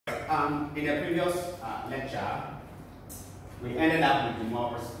in the previous lecture, we ended up with the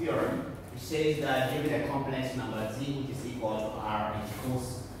Moivre's theorem, which says that given a complex number z, which is equal to r into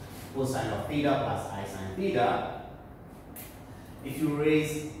cosine of theta plus I sine theta, if you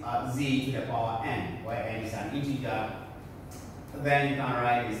raise z to the power n, where n is an integer, then you can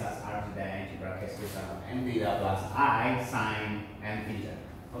write this as r to the n into brackets cosine of n theta plus I sine n theta.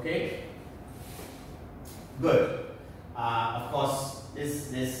 Okay? Good. Of course,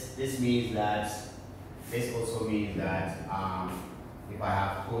 this means that, this also means that if I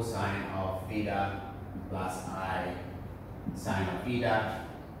have cosine of theta plus I sine of theta,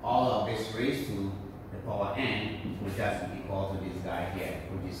 all of this raised to the power n will just be equal to this guy here,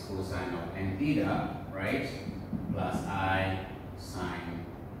 which is cosine of n theta, right? Plus I sine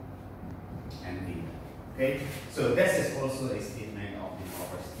n theta. Okay? So this is also a statement of the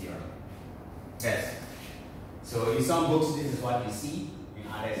Moivre's theorem. Yes. So in some books this is what you see, in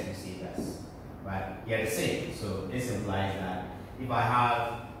others you see this. But they're the same. So this implies that if I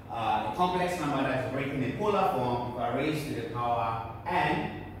have a complex number that's written in polar form, if I raise to the power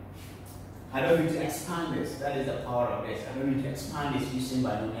n, I don't need to expand this. That is the power of this. I don't need to expand this using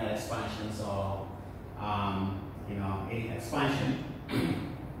binomial expansions or any expansion.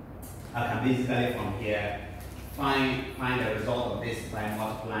 I can basically from here find the result of this by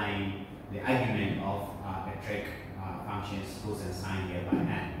multiplying the argument of metric functions cos and sine here by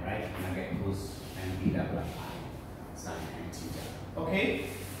n, right? And I get cos n theta plus I sine n theta. Okay,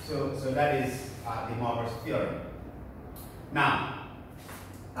 so that is the Moivre's theorem. Now,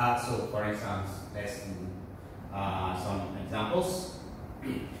 so for instance, let's do some examples.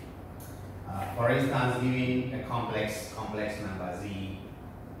 For instance, giving a complex number z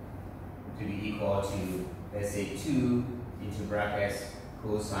to be equal to, let's say, 2 into brackets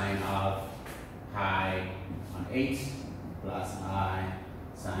cosine of pi on 8 plus I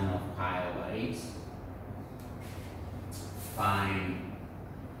sine of pi over 8. Find,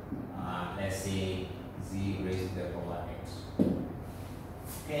 let's say, z raised to the power 8.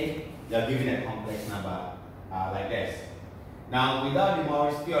 Okay, you're given a complex number like this. Now, without the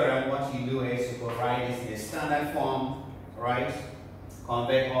Moivre's theorem, what you do is you could write this in a standard form, right?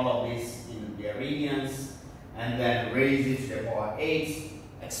 Convert all of this in the radians, and then raise it to the power 8.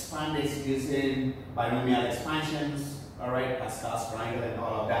 Expand it using binomial expansions, all right, Pascal's triangle and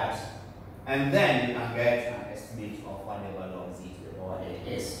all of that. And then you can get an estimate of what the value of z to the power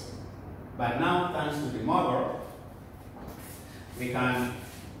 8 is. But now, thanks to the Moivre, we can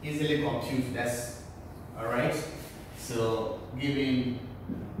easily compute this, all right? So, we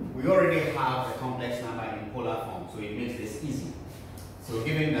already have the complex number in polar form, so it makes this easy. So,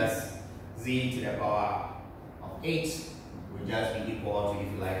 given us z to the power of 8, will just be equal to, if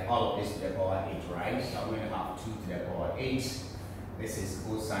you like, all of this to the power 8, right? So I'm going to have 2 to the power 8. This is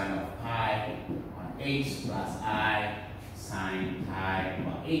cosine of pi on 8 plus I sine pi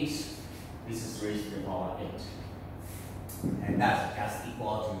over 8. This is raised to the power 8. And that's just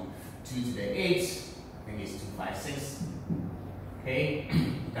equal to 2 to the 8. I think it's 256. Okay,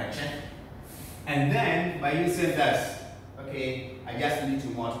 you can check. And then by using this, okay, I just need to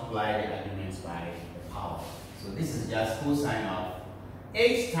multiply the arguments by the power. So this is just cosine of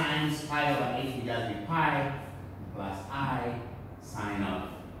 8 times pi over 8 will just be pi plus I sine of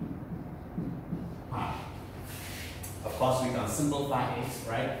pi. Of course, we can simplify it,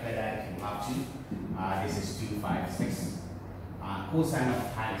 right? Further if you have to. This is 256. Cosine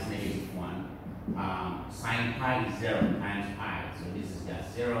of pi is -1. Sine pi is 0 times pi. So this is just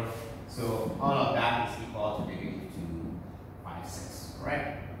 0. So all of that is equal to -256, correct?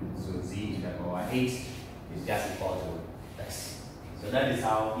 So z to the power 8 is just equal to this. So that is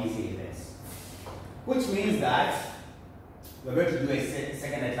how easy it is. Which means that we're going to do a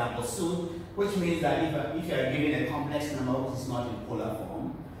second example soon, which means that if you are given a complex number which is not in polar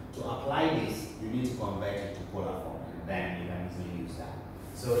form, to apply this, you need to convert it to polar form, and then you can easily use that.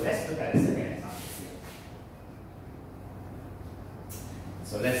 So let's look at the second example here.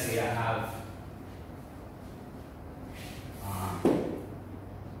 So let's say I have,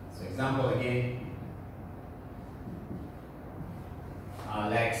 so example again,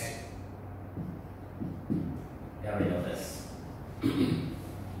 let's get rid of this.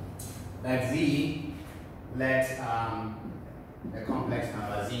 Let the complex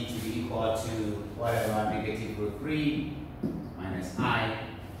number z to be equal to whatever -√3 minus I.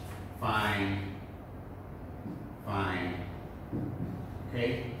 Find,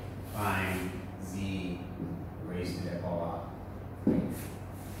 z raised to the power 3.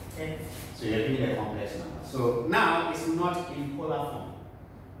 Okay, so you're given a complex number. So now it's not in polar form,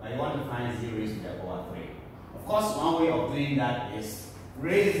 but you want to find z raised to the power 3. Of course, one way of doing that is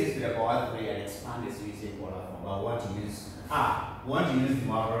raise this to the power 3 and expand this using polar form. But we want to use the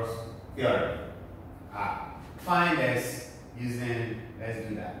Moivre's theorem. Find this using, let's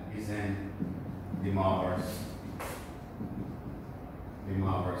do that, using the Moivre's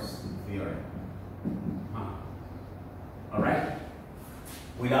theorem. Alright?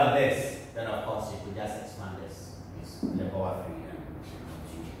 Without this, then of course you could just expand this to the power 3 and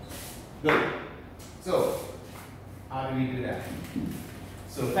good. So, how do we do that?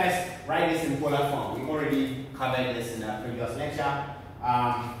 So first, write this in polar form. We already covered this in a previous lecture.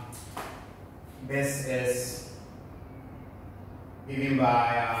 This is given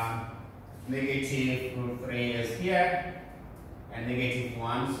by negative root 3 is here and negative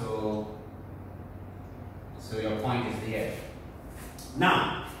 1, so your point is here.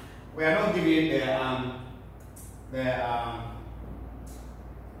 Now, we are not giving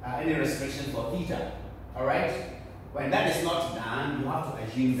any restriction for theta. Alright? When that is not done, you have to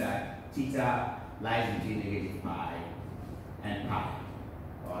assume that theta lies between negative pi and pi,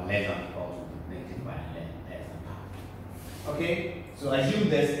 or less than or equal to negative pi and less than pi. Okay? So assume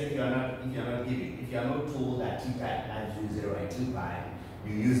this if you are not told that theta lies between 0 and 2 pi,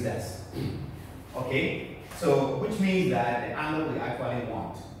 you use this. Okay? So which means that the angle we actually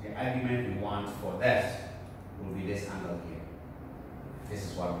want, the argument we want for this will be this angle here.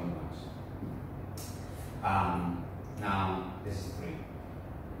 This is what we want. Now this is 3.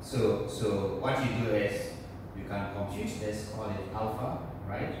 So what you do is you can compute this, call it alpha,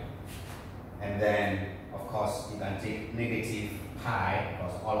 right? And then of course you can take negative pi,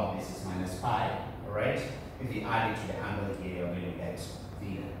 because all of this is minus pi, alright? If you add it to the angle here, you're going to get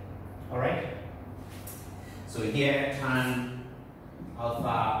theta. Alright? So here tan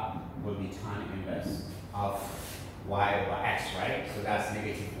alpha will be tan inverse of y over x, right? So that's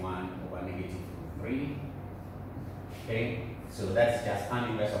negative 1 over negative 3. Okay, so that's just tan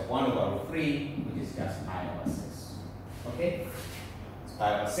inverse of 1 over root 3, which is just pi over 6. Okay, it's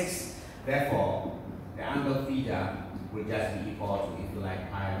pi over 6. Therefore, the angle theta will just be equal to, if you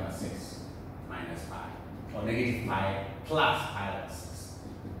like, pi over 6 minus pi, or negative pi plus pi over 6,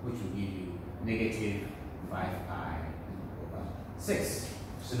 which will give you negative 5 pi over 6.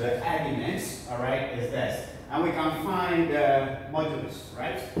 So the argument, all right, is this. And we can find the modulus,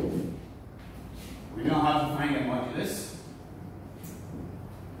 right? We know how to find the modulus.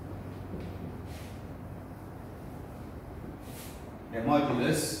 The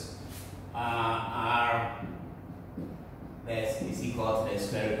modulus is equal to the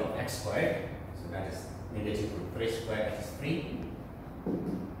square root of x squared. So that is negative root 3 squared, that is 3,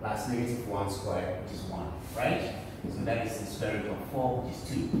 plus negative 1 squared, which is 1, right? So that is the square root of 4, which is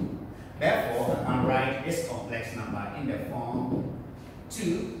 2. Therefore, I can write this complex number in the form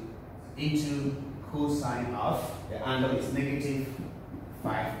 2 into cosine of the angle is negative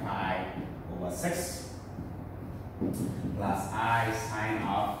 5 pi over 6 plus I sine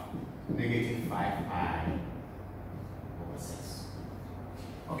of negative 5 pi over 6.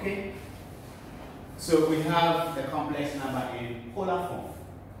 Okay? So we have the complex number in polar form.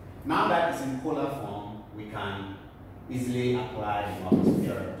 Now that it's in polar form, we can easily apply the Moivre's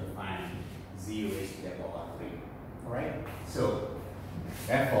theorem to find z raised to the power 3. Alright? So,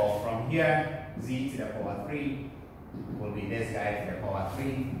 therefore, from here, z to the power 3 will be this guy to the power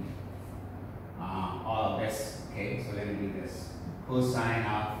 3. All of this, okay, so let me do this. Cosine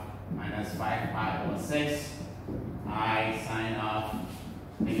of minus 5 pi over 6. I sine of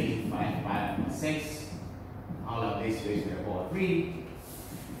negative 5 pi over 6. All of this raised to the power 3.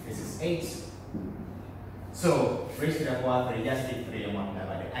 This is 8. So, raised to the power 3, just take 3 and multiply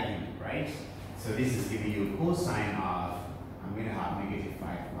by the argument, right? So this is giving you cosine of, I'm going to have negative 5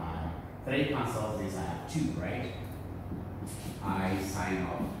 pi. 3 cancels this, I have 2, right? I sine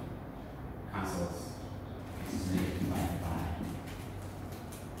of cancels. This is negative 5 pi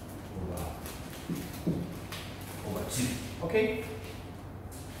over 2. Okay?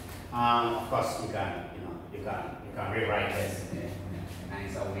 Of course, you can rewrite this in a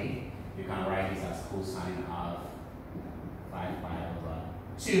nicer way. You can write this as cosine of 5 pi over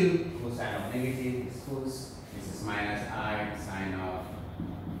 2. Cosine of negative is cos. This is minus I sine of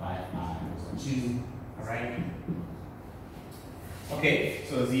 5 pi over 2. Alright? Okay,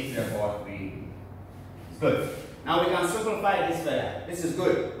 so z to the power 3 is good. Now we can simplify this further. This is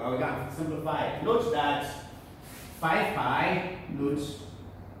good, but we can simplify it. Note that 5 pi, note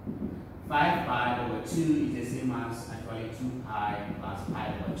 5 pi over 2 is the same as actually 2 pi plus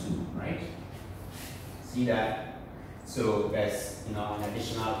pi over 2, right? See that? So there's an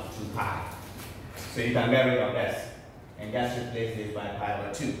additional 2 pi. So you can get rid of this and just replace this by pi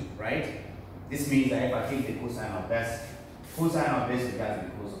over 2, right? This means that if I take the cosine of this, Cosine of this is going to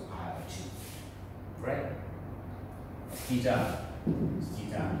be cos of pi over 2. Right? Theta is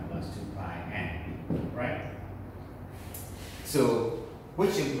theta plus 2 pi n. Right? So,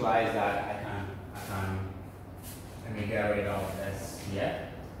 which implies that I can, let me get rid of this here.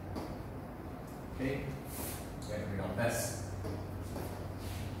 Okay? Get rid of this.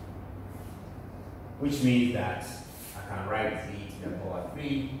 Which means that I can write z to the power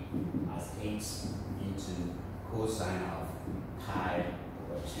 3 as 8 into cosine of pi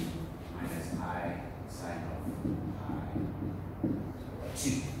over 2 minus pi sine of pi over 2.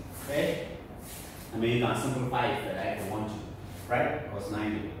 Okay? I mean, you can simplify it if you want to. Right? Cos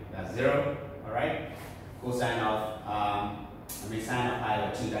 90, that's 0. Alright? Cosine of, sine of pi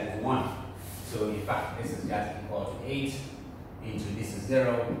over 2, that is 1. So, in fact, this is just equal to 8 into this is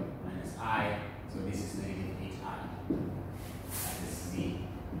 0 minus I. So, this is negative 8i. That is z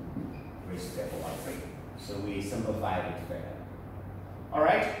raised to the power 3. So, we simplified it further.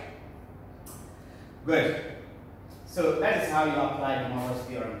 Alright? Good. So, that is how you apply the Moivre's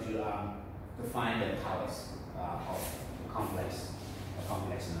theorem to find the powers of a complex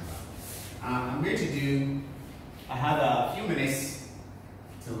number. I'm going to do, I have a few minutes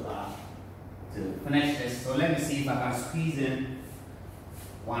to finish this. So let me see if I can squeeze in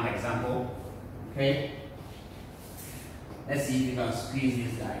one example. Okay? Let's see if we can squeeze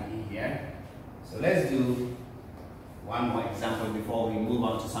this guy in here. So let's do one more example before we move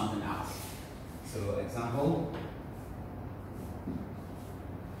on to something else. So example,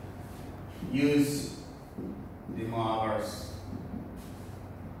 use the Moivre's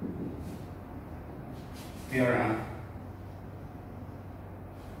theorem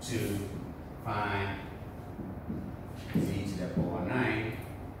to find z to the power 9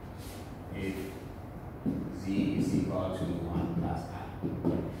 if z is equal to 1 plus I.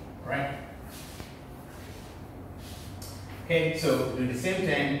 Alright? Okay, so do the same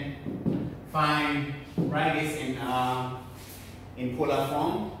thing. Write this in polar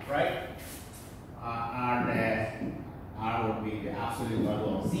form, right? R would be the absolute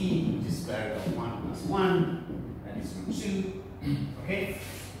value of z, which is square root of 1 plus 1, that is root 2. Okay?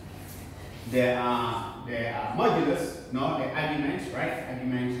 There are modulus, the argument, right?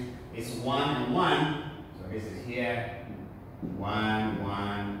 Argument is 1 and 1. So this is here, 1,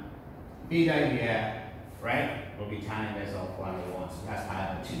 1. Beta here, right? Will be tan inverse of 1 over 1. So that's pi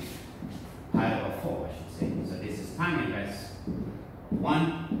over 2. Pi over 4, I should say. So this is tan inverse 1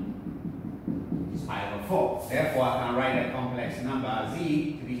 is pi over 4. Therefore, I can write a complex number z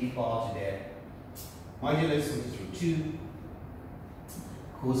to be equal to the modulus, which is root 2,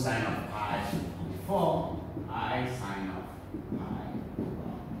 cosine of pi over 4, I sine of pi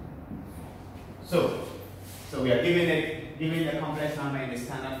over 4. So we are given the complex number in the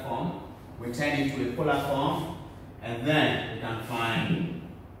standard form. We turn it to a polar form, and then we can find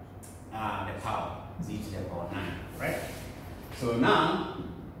the power, z to the power 9, right? So now,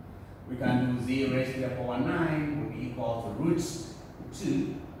 we can do z raised to the power 9 will be equal to root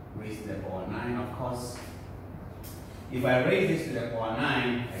 2 raised to the power 9, of course. If I raise this to the power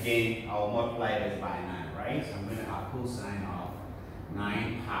 9, again, I'll multiply this by 9, right? So I'm going to have cosine of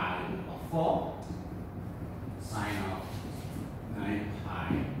 9 pi over 4, sine of 9 pi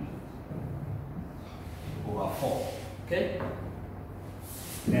over 4, okay?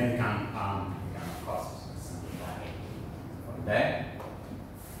 Then we can of course, simplify it from there.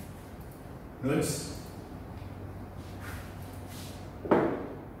 Roots.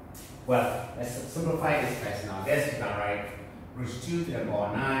 Well, let's simplify this first now. This you can write root 2 to the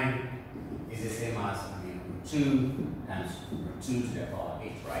power 9 is the same as root 2 times root 2 to the power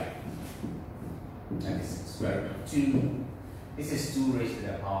 8, right? That is square root of 2. This is 2 raised to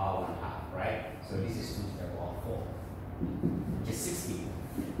the power 1/2, right? So this is 2 to the power 4, which is 16,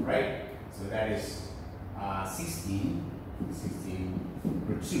 right? So that is 16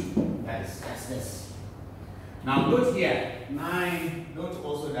 root 2. That's this. Now note here, note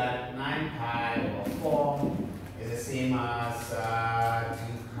also that 9 pi over 4 is the same as 2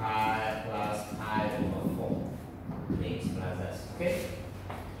 pi plus pi over 4. 8 plus this, okay?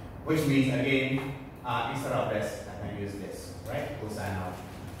 Which means again, instead of this, I can use this, right? Cosine of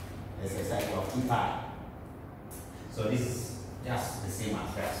this is a cycle of 2 pi. So this is just the same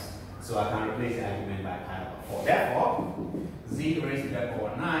as this. So I can replace the argument by pi over 4. Therefore, z raised to the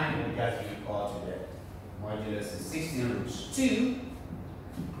power 9 will just be equal to the modulus is 16 root 2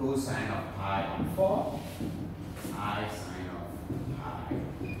 cosine of pi on 4 I sine of pi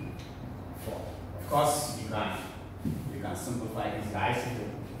 4. Of course, you can simplify these guys if you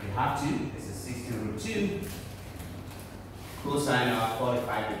have to. This is 16 root 2 cosine of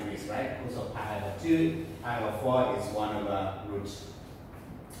 45 degrees, right? Cos of pi over 2, pi over 4 is 1 over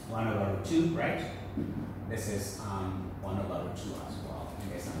root 2, right? This is 1 over root 2 as well,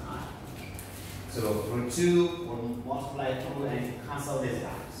 and there's an I. So root 2 will multiply through and cancel this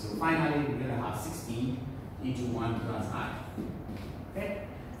guy. So finally we're going to have 16 into 1 plus I. Okay?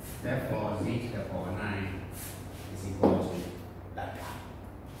 Therefore z to the power 9 is equal to that guy.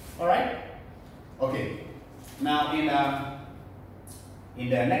 Alright? Okay. Now in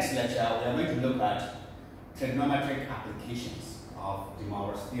the next lecture we are going to look at trigonometric applications of de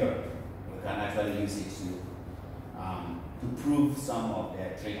Moivre's theorem. We can actually use it to prove some of the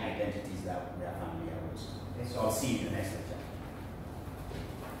trig identities that we are familiar with. Okay, so I'll see you in the next lecture.